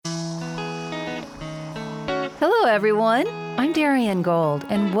Hello, everyone. I'm Darian Gold,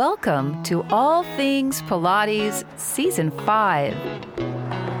 and welcome to All Things Pilates Season 5.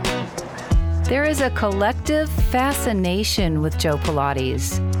 There is a collective fascination with Joe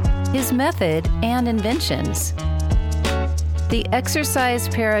Pilates, his method and inventions. The exercise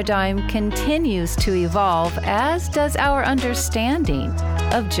paradigm continues to evolve, as does our understanding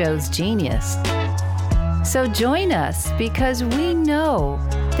of Joe's genius. So join us because we know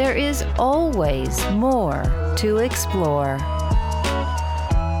there is always more to explore.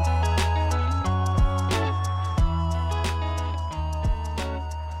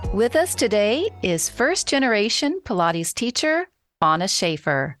 With us today is first-generation Pilates teacher, Anna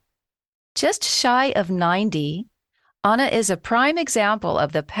Shaffer. Just shy of 90, Anna is a prime example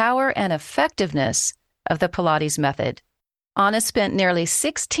of the power and effectiveness of the Pilates method. Anna spent nearly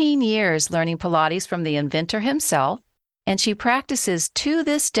 16 years learning Pilates from the inventor himself, and she practices to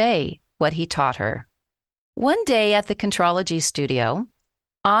this day what he taught her. One day at the Contrology studio,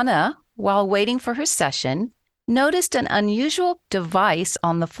 Anna, while waiting for her session, noticed an unusual device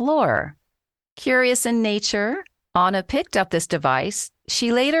on the floor. Curious in nature, Anna picked up this device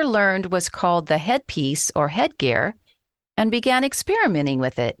she later learned was called the headpiece or headgear and began experimenting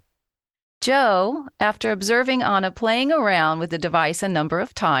with it. Joe, after observing Anna playing around with the device a number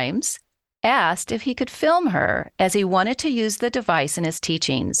of times, asked if he could film her as he wanted to use the device in his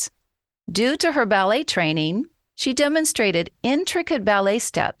teachings. Due to her ballet training, she demonstrated intricate ballet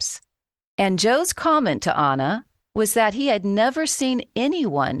steps, and Joe's comment to Anna was that he had never seen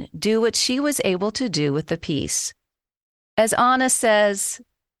anyone do what she was able to do with the piece. As Anna says,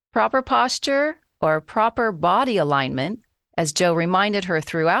 proper posture or proper body alignment, as Joe reminded her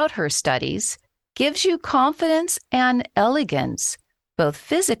throughout her studies, gives you confidence and elegance, both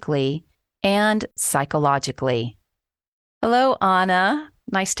physically and psychologically. Hello, Anna.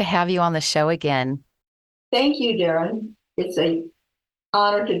 Nice to have you on the show again. Thank you, Darren. It's an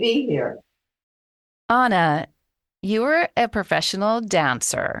honor to be here. Anna, you were a professional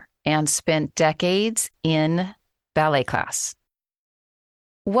dancer and spent decades in ballet class.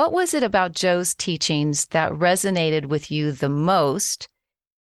 What was it about Joe's teachings that resonated with you the most?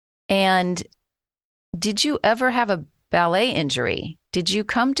 And did you ever have a ballet injury? Did you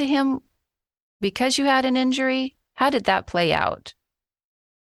come to him because you had an injury? How did that play out?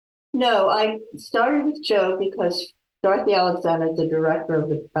 No, I started with Joe because Dorothy Alexander, the director of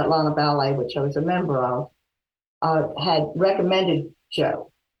the Atlanta Ballet, which I was a member of, had recommended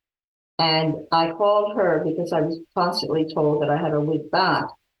Joe. And I called her because I was constantly told that I had a weak back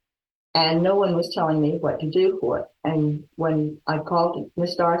and no one was telling me what to do for it. And when I called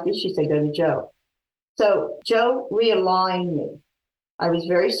Miss Dorothy, she said, go to Joe. So Joe realigned me. I was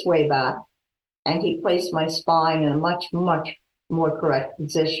very sway back and he placed my spine in a much, much more correct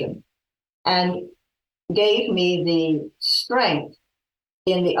position and gave me the strength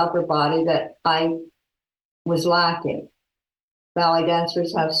in the upper body that I was lacking. Ballet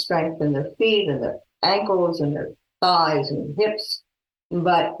dancers have strength in their feet and their ankles and their thighs and hips,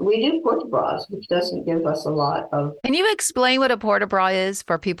 but we do port-de-bras, which doesn't give us a lot of... Can you explain what a port-de-bras is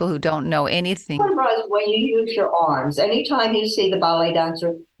for people who don't know anything? Port-de-bras is when you use your arms. Anytime you see the ballet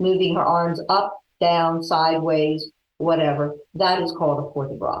dancer moving her arms up, down, sideways, whatever, that is called a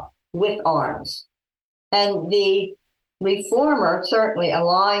port-de-bras with arms. And the reformer certainly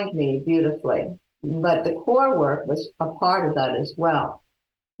aligned me beautifully, but the core work was a part of that as well.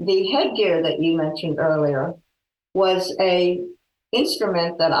 The headgear that you mentioned earlier was a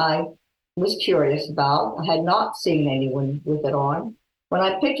instrument that I was curious about. I had not seen anyone with it on. When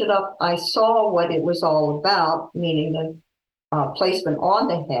I picked it up, I saw what it was all about, meaning the placement on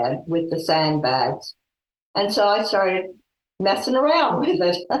the head with the sandbags. And so I started messing around with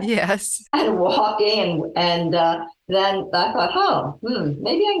it. Yes. And walking. And then I thought,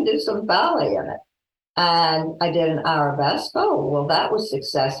 maybe I can do some ballet in it. And I did an arabesque. Oh, well, that was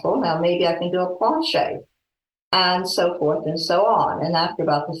successful. Now maybe I can do a planche, and so forth and so on. And after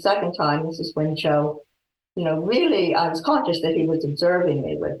about the second time, this is when Joe, really, I was conscious that he was observing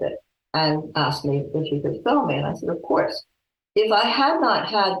me with it and asked me if he could film me. And I said, of course. If I had not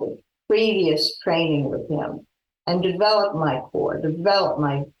had the previous training with him and developed my core, developed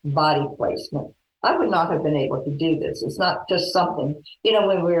my body placement, I would not have been able to do this. It's not just something,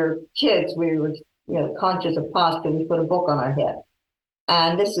 when we were kids, we were conscious of posture, we put a book on our head.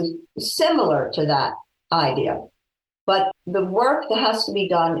 And this is similar to that idea. But the work that has to be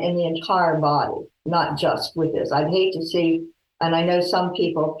done in the entire body, not just with this. I'd hate to see, and I know some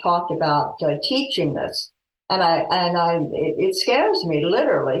people have talked about teaching this, and it scares me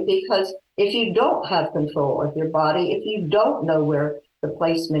literally, because if you don't have control of your body, if you don't know where the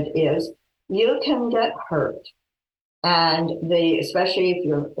placement is, you can get hurt. And especially if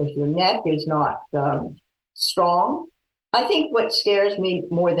your neck is not strong. I think what scares me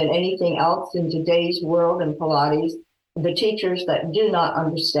more than anything else in today's world in Pilates, the teachers that do not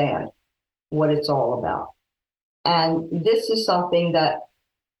understand what it's all about. And this is something that,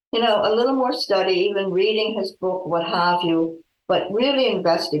 a little more study, even reading his book, what have you, but really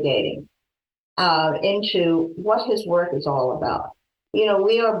investigating into what his work is all about.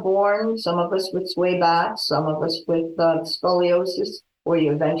 We are born, some of us with sway backs, some of us with scoliosis, where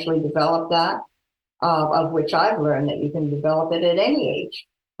you eventually develop that, of which I've learned that you can develop it at any age,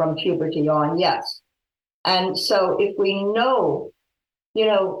 from puberty on, yes. And so if we know,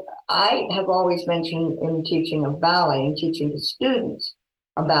 I have always mentioned in teaching of ballet and teaching to students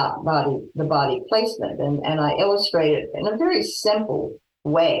about the body placement, and I illustrate it in a very simple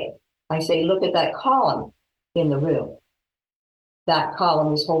way. I say, look at that column in the room. That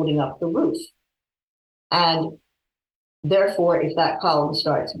column is holding up the roof. And therefore, if that column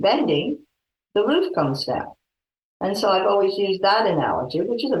starts bending, the roof comes down. And so I've always used that analogy,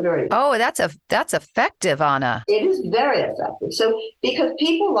 which is a very... Oh, that's effective, Anna. It is very effective. So because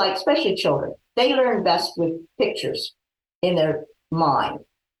people especially children, they learn best with pictures in their mind.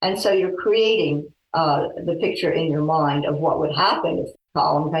 And so you're creating the picture in your mind of what would happen if the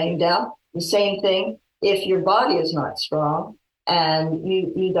column came down. The same thing if your body is not strong and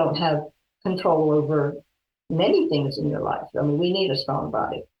you don't have control over many things in your life. I mean, we need a strong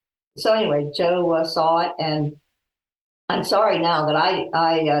body. So anyway, Joe saw it, and I'm sorry now that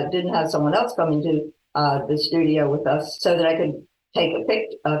I didn't have someone else come into the studio with us so that I could take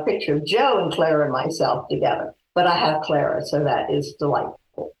a picture of Joe and Clara and myself together. But I have Clara, so that is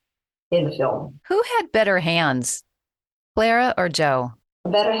delightful in the film. Who had better hands, Clara or Joe? A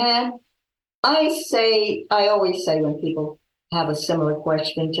better hand? I always say when people have a similar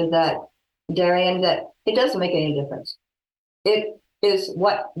question to that, Darian, that it doesn't make any difference. It is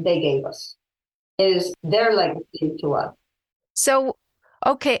what they gave us. It is their legacy to us. So,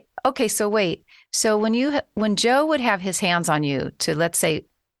 okay. So wait. So when Joe would have his hands on you to, let's say,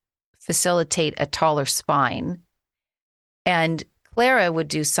 facilitate a taller spine, and Clara would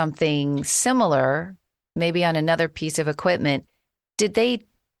do something similar, maybe on another piece of equipment, did they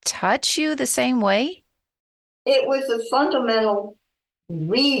touch you the same way? It was the fundamental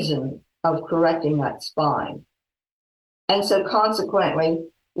reason of correcting that spine. And so consequently,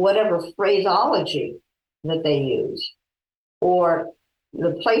 whatever phraseology that they used, or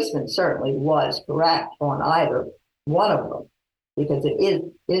the placement certainly was correct on either one of them, because it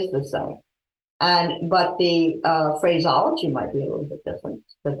is the same. But the phraseology might be a little bit different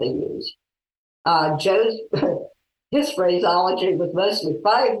that they use. Joe's his phraseology was mostly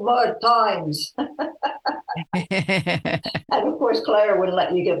 5 more times. And of course, Clara wouldn't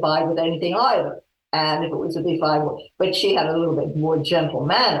let you get by with anything either. And if it was to be 5 more, but she had a little bit more gentle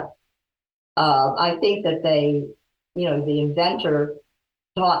manner. I think that the inventor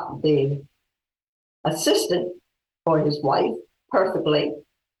taught the assistant or his wife perfectly,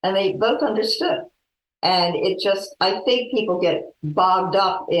 and they both understood. And I think people get bogged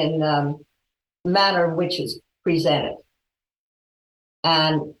up in manner in which it's presented.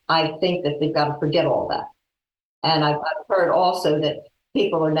 And I think that they've got to forget all that. And I've heard also that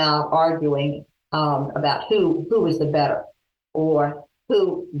people are now arguing about who is the better, or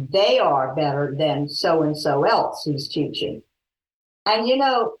who they are better than so-and-so else who's teaching. And,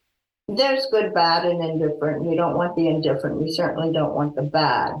 there's good, bad, and indifferent. We don't want the indifferent. We certainly don't want the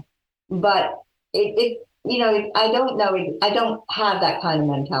bad. But I don't know. I don't have that kind of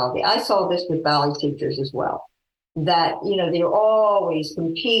mentality. I saw this with ballet teachers as well, that, they were always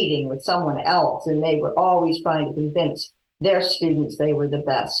competing with someone else, and they were always trying to convince their students they were the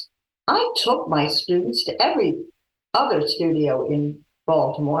best. I took my students to every other studio in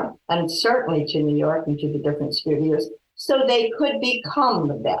Baltimore, and certainly to New York and to the different studios, so they could become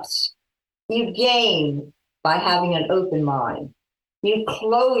the best. You gain by having an open mind. You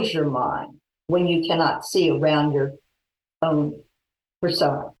close your mind when you cannot see around your own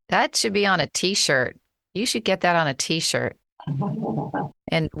persona. That should be on a t-shirt. You should get that on a t-shirt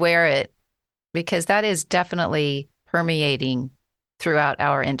and wear it, because that is definitely permeating throughout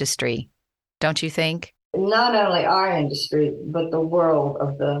our industry. Don't you think? Not only our industry, but the world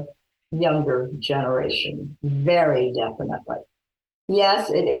of the younger generation. Very definitely. Yes,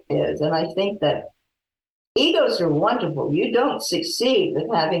 it is. And I think that egos are wonderful. You don't succeed with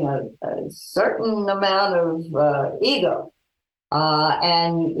having a certain amount of ego.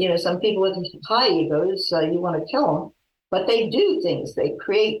 And some people with high egos, you want to kill them, but they do things, they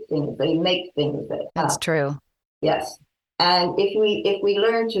create things, they make things. That's true. Yes. And if we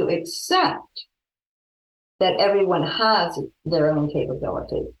learn to accept that everyone has their own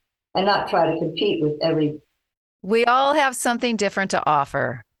capability and not try to compete with We all have something different to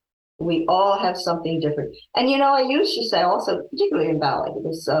offer. we all have something different. And I used to say also, particularly in ballet,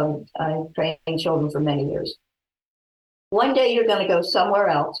 because I've trained children for many years. One day you're going to go somewhere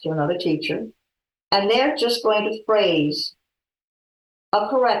else to another teacher, and they're just going to phrase a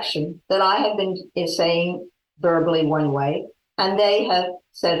correction that I have been saying verbally one way, and they have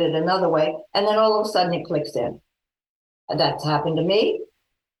said it another way, and then all of a sudden it clicks in. That's happened to me.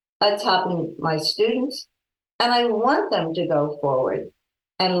 That's happened to my students. And I want them to go forward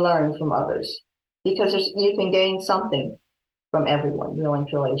and learn from others because you can gain something from everyone, really and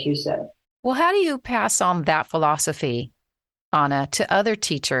truly, as you said. Well, how do you pass on that philosophy, Anna, to other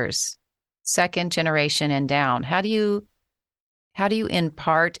teachers, second generation and down? How do you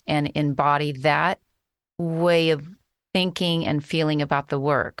impart and embody that way of thinking and feeling about the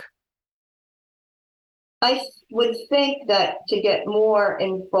work? I would think that to get more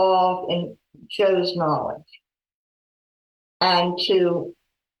involved in Joe's knowledge and to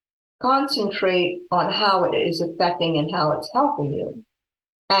concentrate on how it is affecting and how it's helping you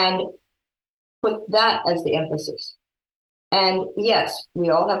and put that as the emphasis. And yes, we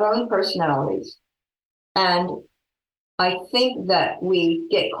all have our own personalities. And I think that we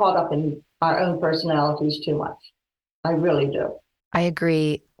get caught up in our own personalities too much. I really do. I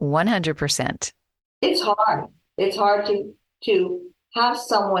agree 100%. It's hard. It's hard to have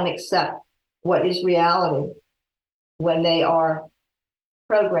someone accept what is reality when they are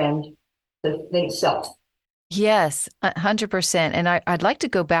programmed to think self. Yes, 100%. And I'd like to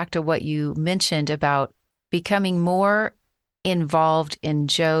go back to what you mentioned about becoming more involved in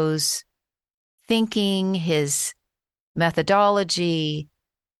Joe's thinking, his methodology,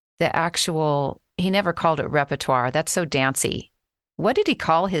 the actual, he never called it repertoire. That's so dancey. What did he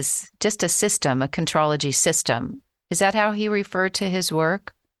call just a system, a contrology system? Is that how he referred to his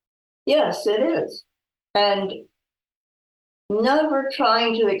work? Yes, it is. And never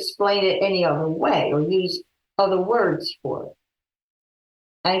trying to explain it any other way or use other words for it.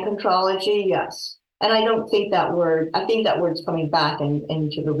 And contrology, yes. And I don't think I think that word's coming back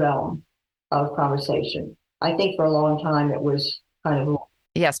into the realm of conversation. I think for a long time it was kind of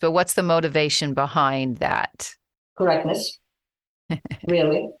Yes, but what's the motivation behind that? correctness,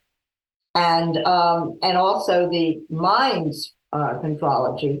 really. And also the mind's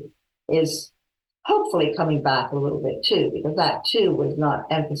contrology is hopefully coming back a little bit too, because that too was not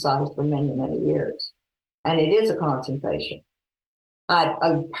emphasized for many, many years. And it is a concentration.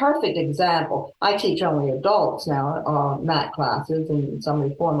 A perfect example, I teach only adults now, math classes and some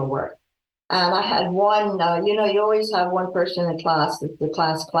reformer work. And I had one, you always have one person in class that's the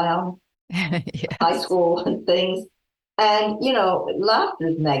class clown, Yes. high school and things. And, laughter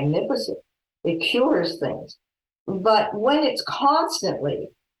is magnificent. It cures things. But when it's constantly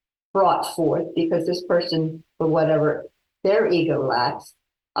brought forth because this person, for whatever their ego lacks,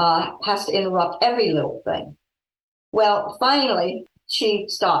 has to interrupt every little thing. Well, finally, she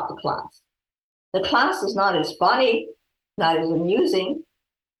stopped the class. The class is not as funny, not as amusing,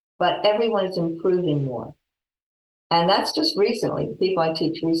 but everyone is improving more. And that's just recently, the people I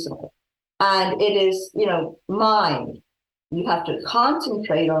teach recently. And it is, mind. You have to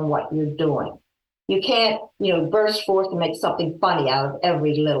concentrate on what you're doing. You can't, burst forth and make something funny out of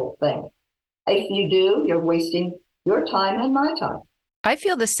every little thing. If you do, you're wasting your time and my time. I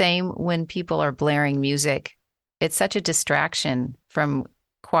feel the same when people are blaring music. It's such a distraction from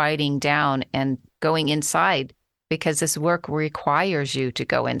quieting down and going inside because this work requires you to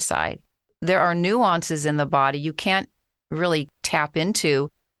go inside. There are nuances in the body you can't really tap into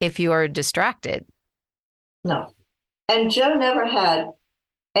if you are distracted. No. And Joe never had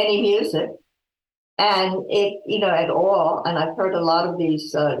any music. And at all. And I've heard a lot of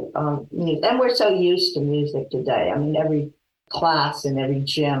these music, and we're so used to music today. I mean, every class in every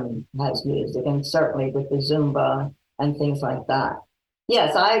gym has music, and certainly with the Zumba and things like that.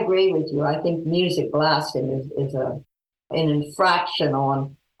 Yes, I agree with you. I think music blasting is an infraction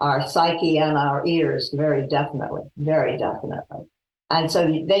on our psyche and our ears, very definitely, very definitely. And so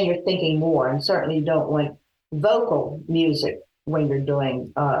then you're thinking more, and certainly you don't want vocal music when you're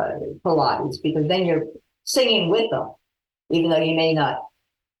doing Pilates, because then you're singing with them, even though you may not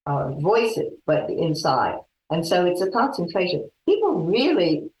voice it, but inside. And so it's a concentration. People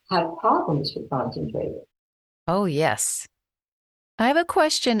really have problems with concentrating. Oh, yes. I have a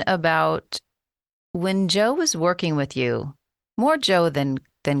question about when Joe was working with you, more Joe than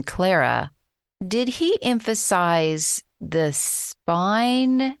Clara, did he emphasize the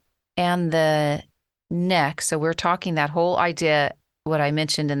spine and the neck, so we're talking that whole idea, what I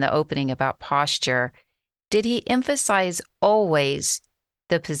mentioned in the opening about posture, did he emphasize always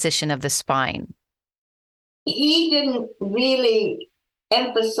the position of the spine? He didn't really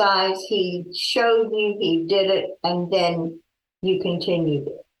emphasize, he showed you, he did it, and then you continued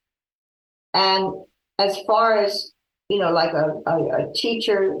it. And as far as, like a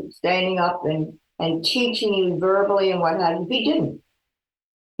teacher standing up and teaching you verbally and what have you, he didn't.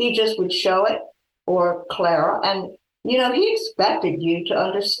 He just would show it, or Clara, and, he expected you to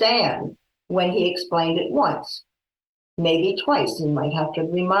understand when he explained it once, maybe twice. He might have to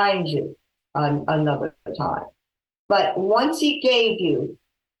remind you another time. But once he gave you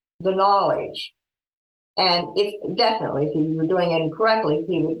the knowledge, and if you were doing it incorrectly,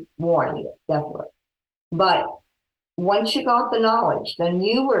 he would warn you, definitely. But once you got the knowledge, then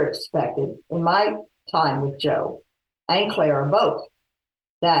you were expected, in my time with Joe and Clara both,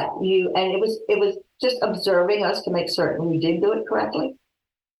 and it was just observing us to make certain we did do it correctly.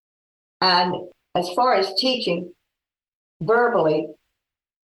 And as far as teaching verbally,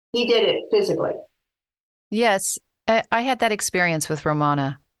 he did it physically. Yes, I had that experience with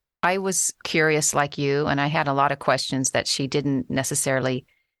Romana. I was curious like you, and I had a lot of questions that she didn't necessarily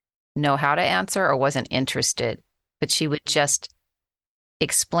know how to answer or wasn't interested, but she would just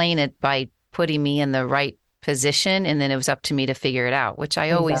explain it by putting me in the right position, and then it was up to me to figure it out, which I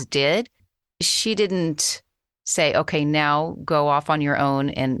always did. She didn't say, okay, now go off on your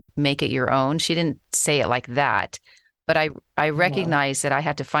own and make it your own. She didn't say it like that, but I recognized that I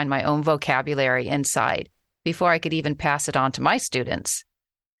had to find my own vocabulary inside before I could even pass it on to my students.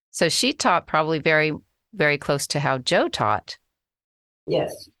 So she taught probably very, very close to how Joe taught.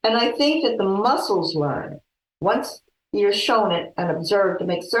 Yes. And I think that the muscles learn. Once you're shown it and observed to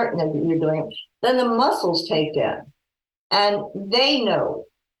make certain that you're doing it, then the muscles take in and they know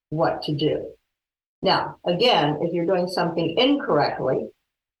what to do. Now, again, if you're doing something incorrectly,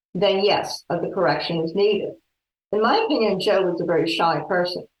 then yes, the correction is needed. In my opinion, Joe was a very shy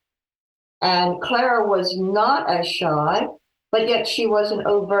person. And Clara was not as shy, but yet she wasn't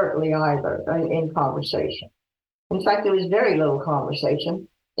overtly either in conversation. In fact, there was very little conversation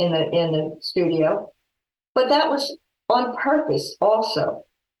in the studio, but that was on purpose also,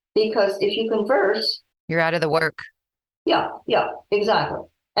 because if you converse, you're out of the work. Yeah, exactly.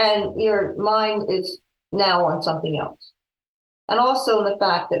 And your mind is now on something else. And also the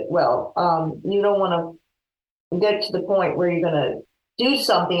fact that, you don't want to get to the point where you're going to do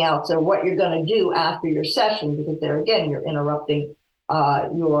something else or what you're going to do after your session, because there again, you're interrupting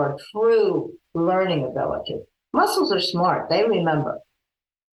your true learning ability. Muscles are smart. They remember.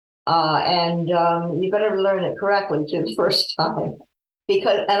 And you better learn it correctly too the first time.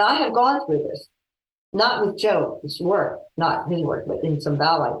 And I have gone through this, not with Joe's work, not his work, but in some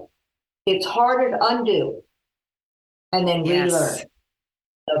ballet. It's harder to undo and then relearn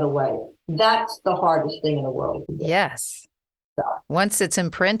the other way. That's the hardest thing in the world. Yes. So. Once it's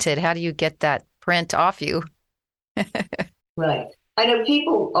imprinted, how do you get that print off you? Right. I know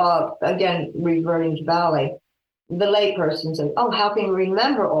people, again, reverting to ballet, the layperson says, oh, how can you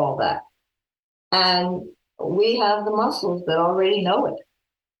remember all that? And we have the muscles that already know it.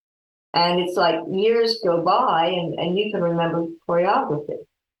 And it's like years go by and you can remember choreography.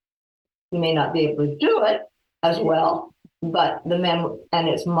 You may not be able to do it as well, but the memory, and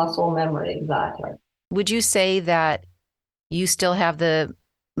it's muscle memory, exactly. Would you say that you still have the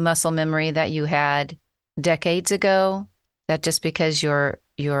muscle memory that you had decades ago? That just because you're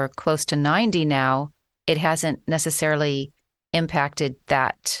close to 90 now, it hasn't necessarily impacted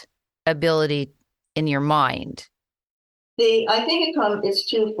that ability in your mind? I think it's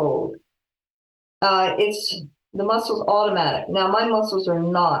twofold. It's the muscles automatic. Now, my muscles are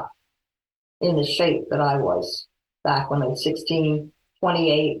not in the shape that I was back when I was 16,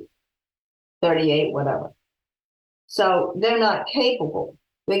 28, 38, whatever. So they're not capable.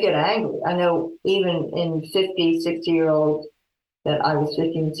 They get angry. I know even in 50, 60-year-olds that I was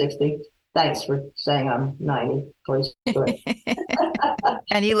 15, 60. Thanks for saying I'm 90. Please.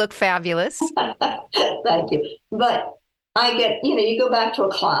 And you look fabulous. Thank you. But I get, you go back to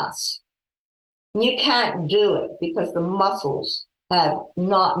a class. You can't do it because the muscles have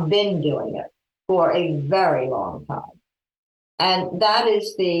not been doing it for a very long time. And that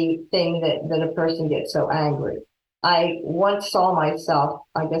is the thing that a person gets so angry. I once saw myself,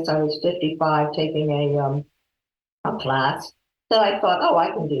 I guess I was 55, taking a class that I thought, oh,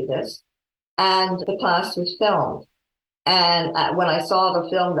 I can do this. And the class was filmed. And when I saw the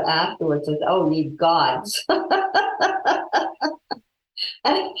film afterwards, I said, oh, ye gods.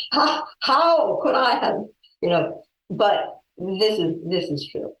 And how could I have, but this is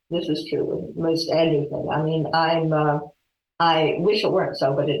true. This is true with most anything. I mean, I wish it weren't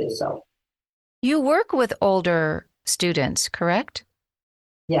so, but it is so. You work with older students, correct?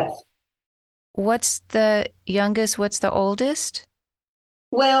 Yes. What's the youngest? What's the oldest?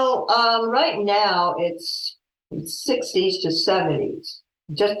 Well, right now it's 60s to 70s,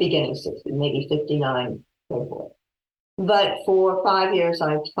 just beginning 60, maybe 59, so forth. But for 5 years,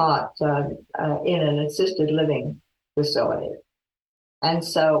 I've taught in an assisted living facility. And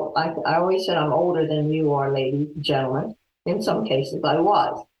so I always said I'm older than you are, ladies, gentlemen. In some cases, I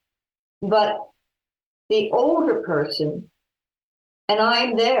was. But the older person, and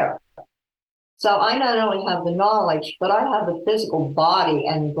I'm there. So I not only have the knowledge, but I have the physical body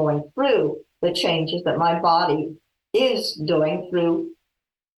and going through the changes that my body is doing through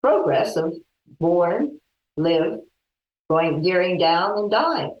progress of born, live, going, gearing down and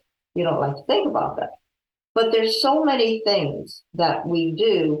dying. You don't like to think about that. But there's so many things that we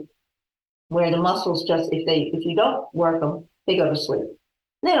do where the muscles just, if you don't work them, they go to sleep.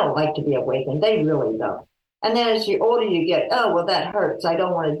 They don't like to be awakened. They really don't. And then as you older you get, oh, well, that hurts. I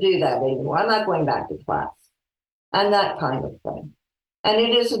don't want to do that anymore. I'm not going back to class. And that kind of thing. And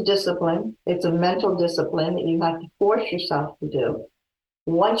it is a discipline. It's a mental discipline that you have to force yourself to do.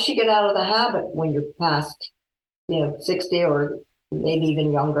 Once you get out of the habit, when you're past, 60 or maybe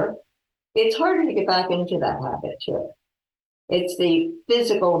even younger, it's harder to get back into that habit too. It's the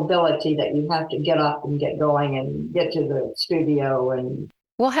physical ability that you have to get up and get going and get to the studio, and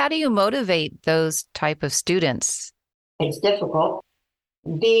Well, how do you motivate those type of students? it's difficult.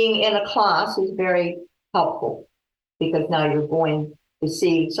 Being in a class is very helpful because now you're going to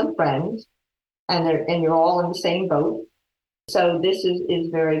see some friends and you're all in the same boat. So this is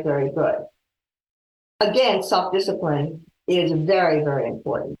very, very good. Again, self-discipline is very, very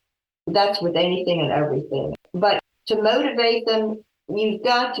important. That's with anything and everything. But to motivate them, you've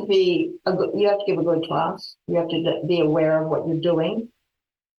got to you have to give a good class. You have to be aware of what you're doing.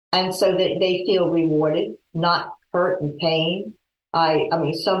 And so that they feel rewarded, not hurt and pain. I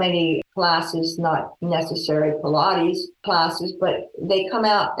mean, so many classes, not necessary Pilates classes, but they come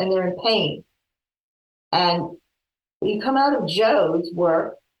out and they're in pain. And you come out of Joe's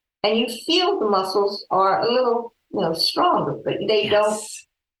work and you feel the muscles are a little, stronger, but they don't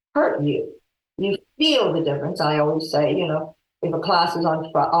hurt you. You feel the difference. I always say, if a class is on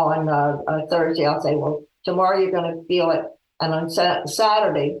Thursday, I'll say, well, tomorrow you're going to feel it. And on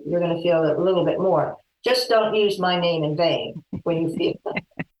Saturday, you're going to feel it a little bit more. Just don't use my name in vain when you feel it.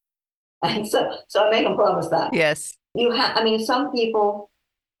 And so I make them promise that. Yes. Some people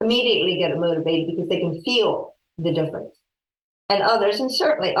immediately get motivated because they can feel the difference. And others, and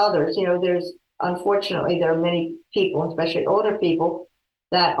certainly others, unfortunately, there are many people, especially older people,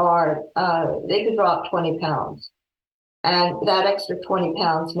 that they could drop 20 pounds. And that extra 20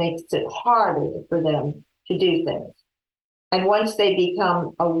 pounds makes it harder for them to do things. And once they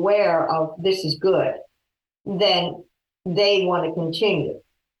become aware of this is good, then they want to continue.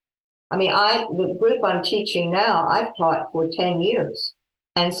 The group I'm teaching now, I've taught for 10 years.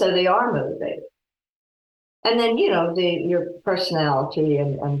 And so they are motivated. And then, your personality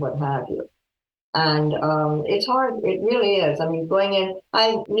and what have you. And it's hard. It really is. Going in,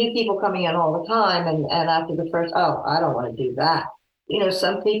 I knew people coming in all the time. And after the first, oh, I don't want to do that.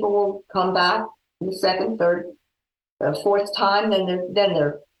 Some people will come back the second, third, fourth time, then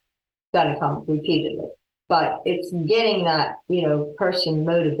they're going to come repeatedly. But it's getting that, person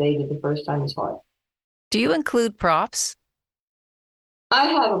motivated the first time is hard. Do you include props? I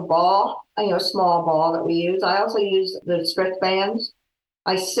have a ball, a small ball that we use. I also use the stretch bands.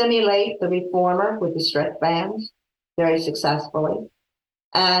 I simulate the reformer with the stretch bands very successfully.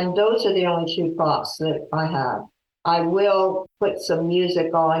 And those are the only two props that I have. I will put some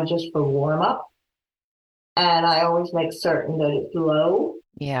music on just for warm up. And I always make certain that it's low.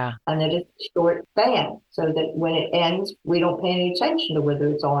 Yeah. And that it's a short band so that when it ends, we don't pay any attention to whether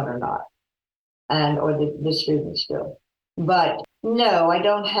it's on or not. Or the students do. But no, I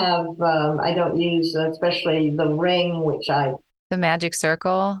don't I don't use, especially the ring, The magic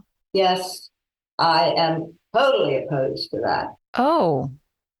circle? Yes, I am totally opposed to that. Oh,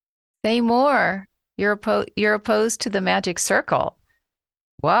 say more. You're opposed to the magic circle.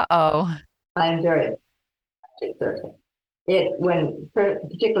 Whoa. I'm very opposed.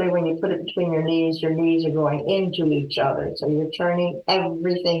 Particularly when you put it between your knees are going into each other. So you're turning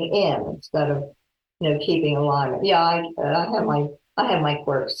everything in instead of, keeping alignment. Yeah, I have my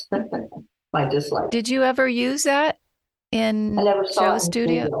quirks, my dislikes. Did you ever use that in I never saw Joe's it in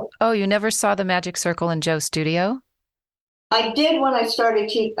studio? studio. Oh, you never saw the magic circle in Joe's studio? I did when I started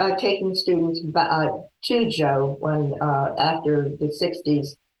taking students to Joe when after the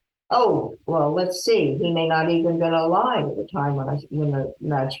 60s. Oh, well, let's see. He may not even been alive at the time when the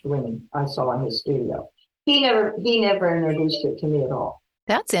Magic Women I saw in his studio. He never introduced it to me at all.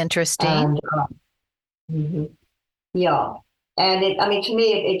 That's interesting. And mhm, yeah, and I mean, to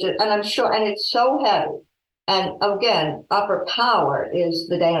me, it just, and I'm sure, and it's so heavy. And again, upper power is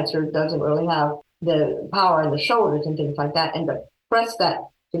the dancer doesn't really have the power in the shoulders and things like that, and to press that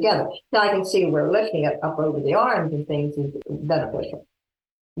together. Now I can see where lifting it up over the arms and things is beneficial.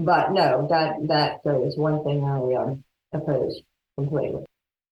 But no, that is one thing I oppose completely.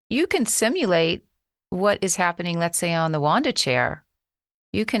 You can simulate what is happening, let's say, on the Wanda chair.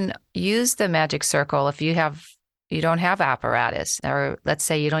 You can use the magic circle if you don't have apparatus, or let's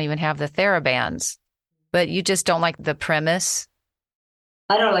say you don't even have the therabands, but you just don't like the premise.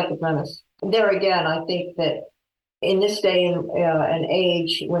 I don't like the premise. There again, I think that in this day and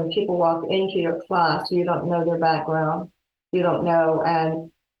age, when people walk into your class, you don't know their background, you don't know, and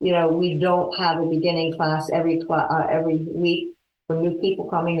we don't have a beginning class every week for new people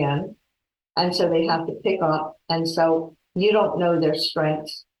coming in, and so they have to pick up, and so you don't know their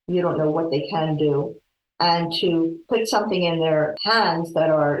strengths, you don't know what they can do, and to put something in their hands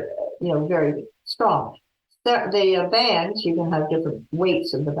that are very strong. The bands, you can have different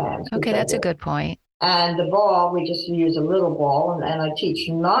weights of the bands, which Okay, I that's a do. good point. And the ball, we just use a little ball, and I teach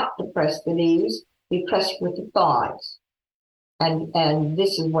not to press the knees. We press with the thighs, and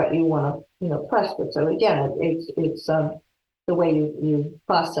this is what you want to press with. So again, it's the way you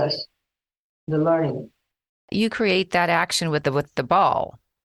process the learning. You create that action with the ball.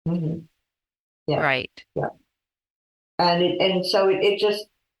 Mm-hmm. Yeah, Right. yeah, and so it just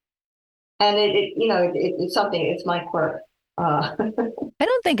and it's something. It's my quirk. I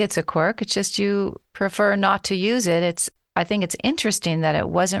don't think it's a quirk. It's just you prefer not to use it. I think it's interesting that it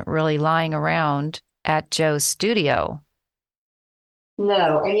wasn't really lying around at Joe's studio.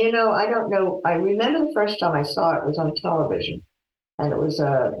 No, and I don't know. I remember the first time I saw it was on television, and it was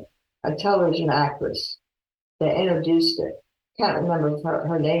a television actress that introduced it. Can't remember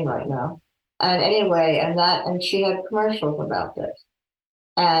her name right now. And anyway, and she had commercials about this.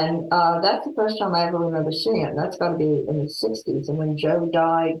 And that's the first time I ever remember seeing it. And that's got to be in the 60s. And when Joe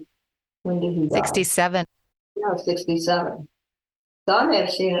died, when did he die? 67. No, 67. So I may have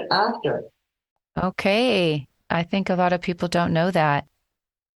seen it after. Okay. I think a lot of people don't know that.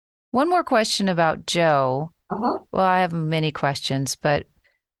 One more question about Joe. Uh-huh. Well, I have many questions, but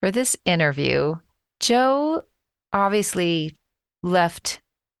for this interview, Joe obviously left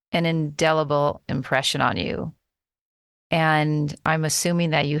an indelible impression on you. And I'm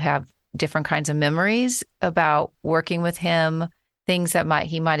assuming that you have different kinds of memories about working with him, things that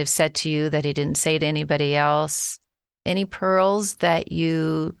he might have said to you that he didn't say to anybody else. Any pearls that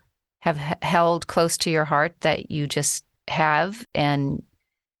you have held close to your heart that you just have and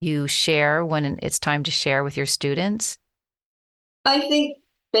you share when it's time to share with your students? I think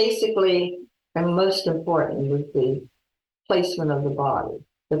basically, and most important, would be placement of the body,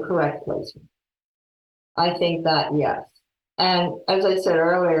 the correct placement. I think that, yes. And as I said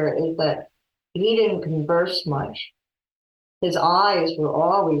earlier, is that he didn't converse much. His eyes were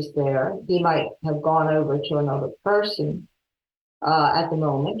always there. He might have gone over to another person at the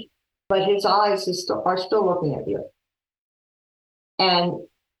moment, but his eyes are still looking at you. And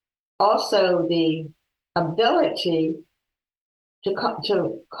also the ability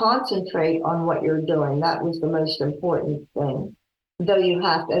to concentrate on what you're doing. That was the most important thing. Though you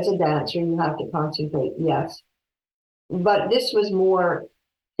have to, as a dancer, you have to concentrate, yes. But this was more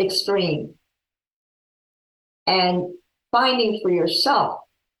extreme. And finding for yourself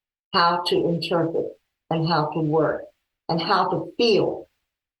how to interpret and how to work and how to feel.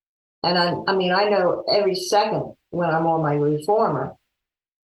 And I mean, I know every second when I'm on my reformer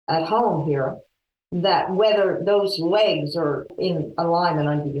at home here, that whether those legs are in alignment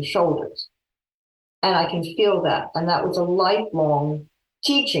under the shoulders. And I can feel that. And that was a lifelong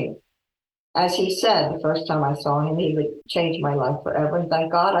teaching. As he said, the first time I saw him, he would change my life forever. And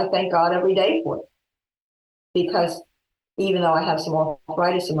thank God, I thank God every day for it. Because even though I have some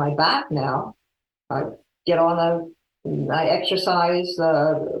arthritis in my back now, I get on I exercise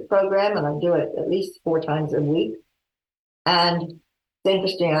program, and I do it at least 4 times a week. And it's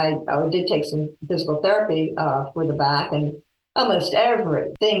interesting, I did take some physical therapy for the back, and almost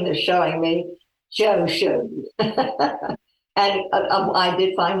everything they're showing me, Joe showed me. And I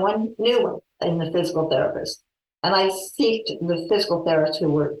did find one new one in the physical therapist. And I seeked the physical therapists who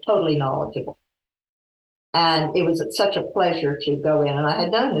were totally knowledgeable. And it was such a pleasure to go in. And I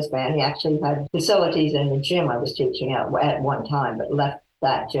had known this man. He actually had facilities in the gym I was teaching at one time, but left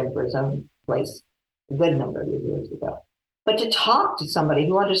that gym for his own place a good number of years ago. But to talk to somebody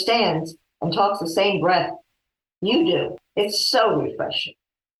who understands and talks the same breath you do, it's so refreshing.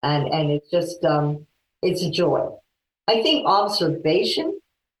 And it's just, it's a joy. I think observation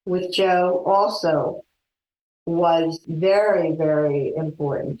with Joe also was very, very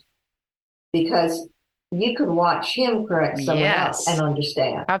important because you could watch him correct someone else and Yes,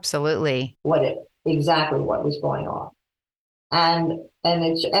 understand absolutely. exactly what was going on. And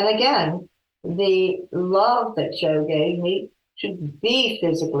again, the love that Joe gave me to be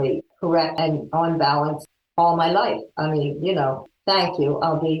physically correct and on balance all my life. I mean, thank you.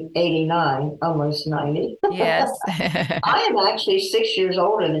 I'll be 89, almost 90. Yes. I am actually 6 years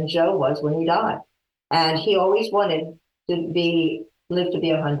older than Joe was when he died. And he always wanted to live to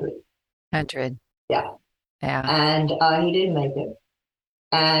be 100. 100. Yeah. Yeah. And he didn't make it.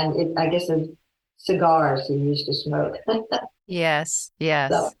 And I guess the cigars he used to smoke. Yes. So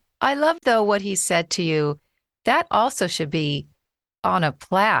Yes. I love, though, what he said to you. That also should be on a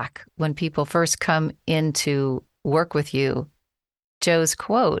plaque when people first come in to work with you. Joe's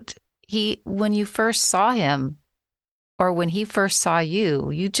quote, when you first saw him or when he first saw you,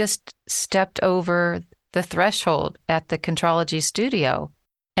 you just stepped over the threshold at the Contrology studio.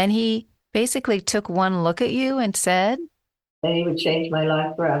 And he basically took one look at you and said, and he would change my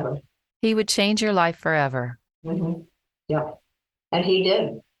life forever. he would change your life forever. Mm-hmm. Yeah. And he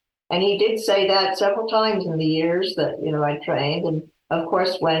did. And he did say that several times in the years that, I trained. And of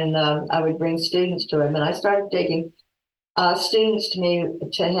course, when I would bring students to him, and I started taking students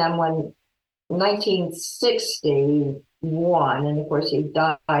to him when 1961. And of course, he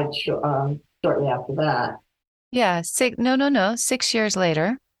died shortly after that. Yeah. No. 6 years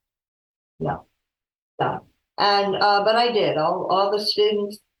later. No, no. And, but I did. All the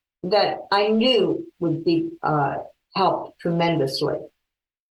students that I knew would be helped tremendously.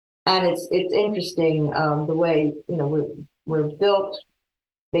 And it's interesting the way we're built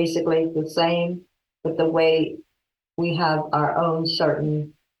basically the same, but the way we have our own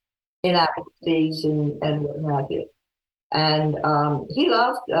certain inadequacies and what have you. And he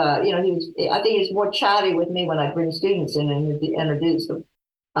loved, he was. I think he's more chatty with me when I bring students in and introduce them.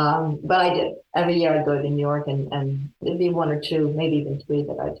 But I did every year. I'd go to New York, and it'd be one or two, maybe even three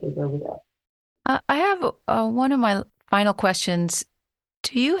that I'd take over there. I have one of my final questions.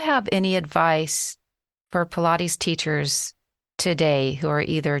 Do you have any advice for Pilates teachers today who are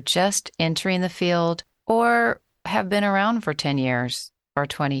either just entering the field or have been around for 10 years or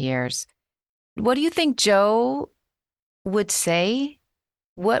 20 years? What do you think Joe would say?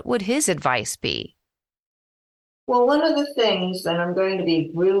 What would his advice be? Well, one of the things, and I'm going to be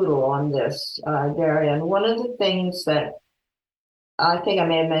brutal on this, Darian, one of the things that I think I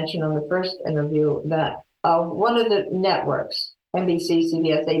may have mentioned on the first interview that one of the networks, NBC,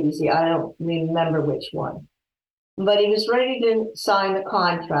 CBS, ABC, I don't remember which one, but he was ready to sign the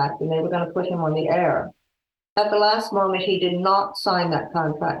contract and they were going to put him on the air. At the last moment, he did not sign that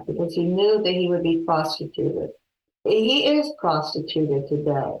contract because he knew that he would be prostituted. He is prostituted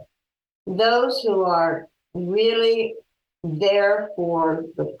today. Those who are really there for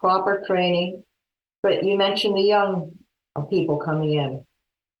the proper training, but you mentioned the young people coming in.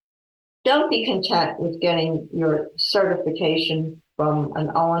 Don't be content with getting your certification from an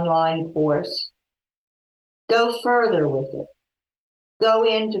online course. Go further with it. Go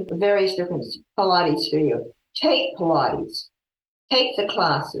into various different Pilates studios. Take Pilates. Take the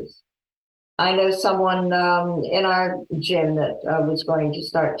classes. I know someone in our gym that was going to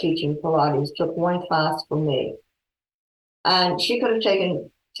start teaching Pilates took one class from me. And she could have taken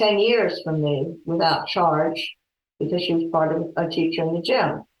 10 years from me without charge because she was part of a teacher in the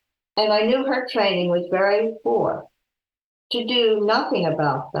gym. And I knew her training was very poor. To do nothing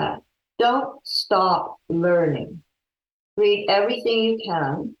about that. Don't stop learning. Read everything you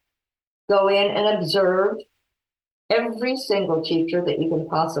can. Go in and observe every single teacher that you can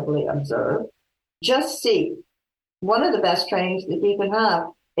possibly observe. Just see. One of the best trainings that you can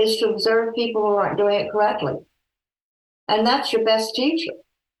have is to observe people who aren't doing it correctly. And that's your best teacher.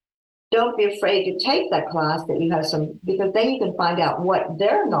 Don't be afraid to take that class that you have because then you can find out what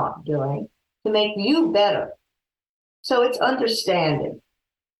they're not doing to make you better. So it's understanding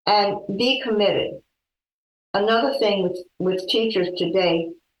and be committed. Another thing with teachers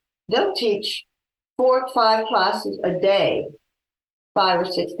today, they'll teach 4 or 5 classes a day, 5 or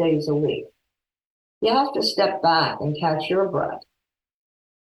 6 days a week. You have to step back and catch your breath.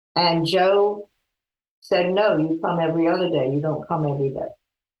 And Joe said, no, you come every other day. You don't come every day.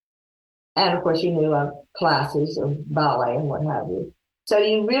 And of course, you knew of classes of ballet and what have you. So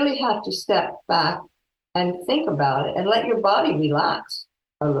you really have to step back and think about it and let your body relax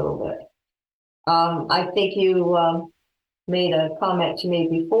a little bit. I think you made a comment to me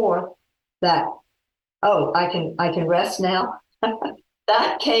before that, oh, I can rest now.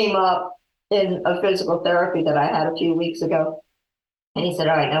 That came up in a physical therapy that I had a few weeks ago. And he said,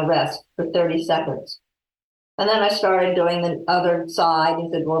 all right, now rest for 30 seconds. And then I started doing the other side. He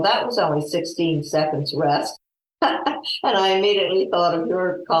said, well, that was only 16 seconds rest. And I immediately thought of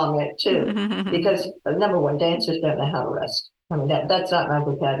your comment too, because number one, dancers don't know how to rest. I mean, that's not my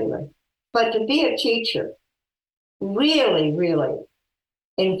vocabulary. But to be a teacher, really, really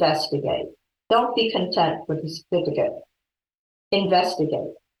investigate. Don't be content with the certificate.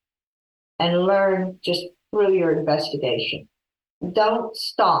 Investigate and learn just through your investigation. Don't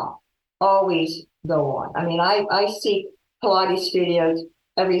stop. Always go on. I mean, I see Pilates studios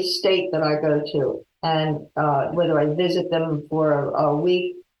every state that I go to, and whether I visit them for a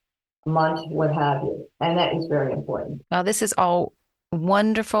week, a month, what have you. And that is very important. Well, this is all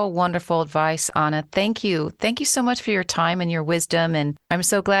wonderful, wonderful advice, Anna. Thank you. Thank you so much for your time and your wisdom. And I'm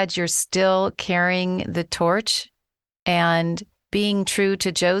so glad you're still carrying the torch and being true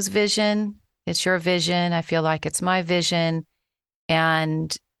to Joe's vision. It's your vision. I feel like it's my vision.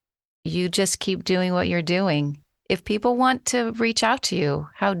 And you just keep doing what you're doing. If people want to reach out to you,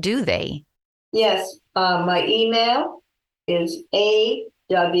 how do they? Yes, my email is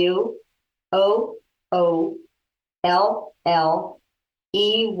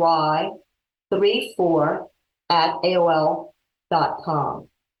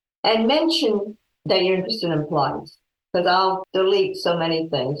And mention that you're interested in Pilates, because I'll delete so many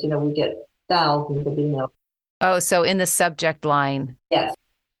things. You know, we get thousands of emails. Oh, so in the subject line. Yes.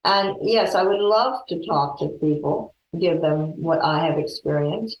 And yes, I would love to talk to people, give them what I have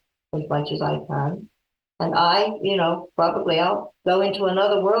experienced as much as I can. And probably I'll go into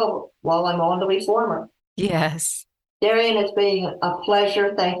another world while I'm on the reformer. Yes. Darian, it's been a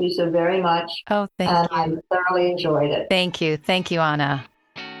pleasure. Thank you so very much. Oh, thank you. I thoroughly enjoyed it. Thank you. Thank you, Anna.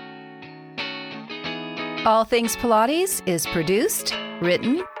 All Things Pilates is produced,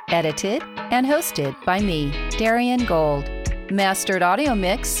 written, edited, and hosted by me, Darian Gold. Mastered audio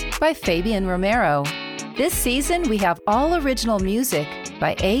mix by Fabian Romero. This season, we have all original music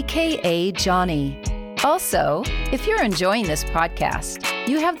by AKA Johnny. Also, if you're enjoying this podcast,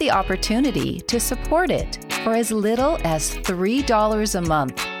 you have the opportunity to support it for as little as $3 a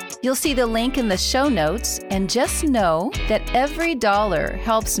month. You'll see the link in the show notes, and just know that every dollar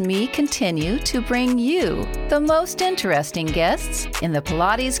helps me continue to bring you the most interesting guests in the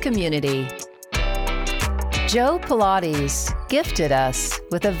Pilates community. Joe Pilates gifted us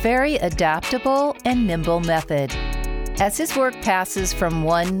with a very adaptable and nimble method. As his work passes from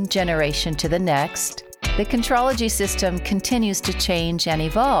one generation to the next, the Contrology system continues to change and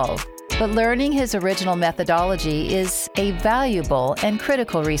evolve. But learning his original methodology is a valuable and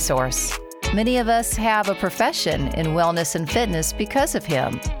critical resource. Many of us have a profession in wellness and fitness because of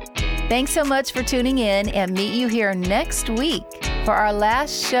him. Thanks so much for tuning in, and meet you here next week for our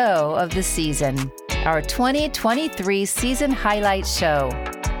last show of the season, our 2023 season highlight show.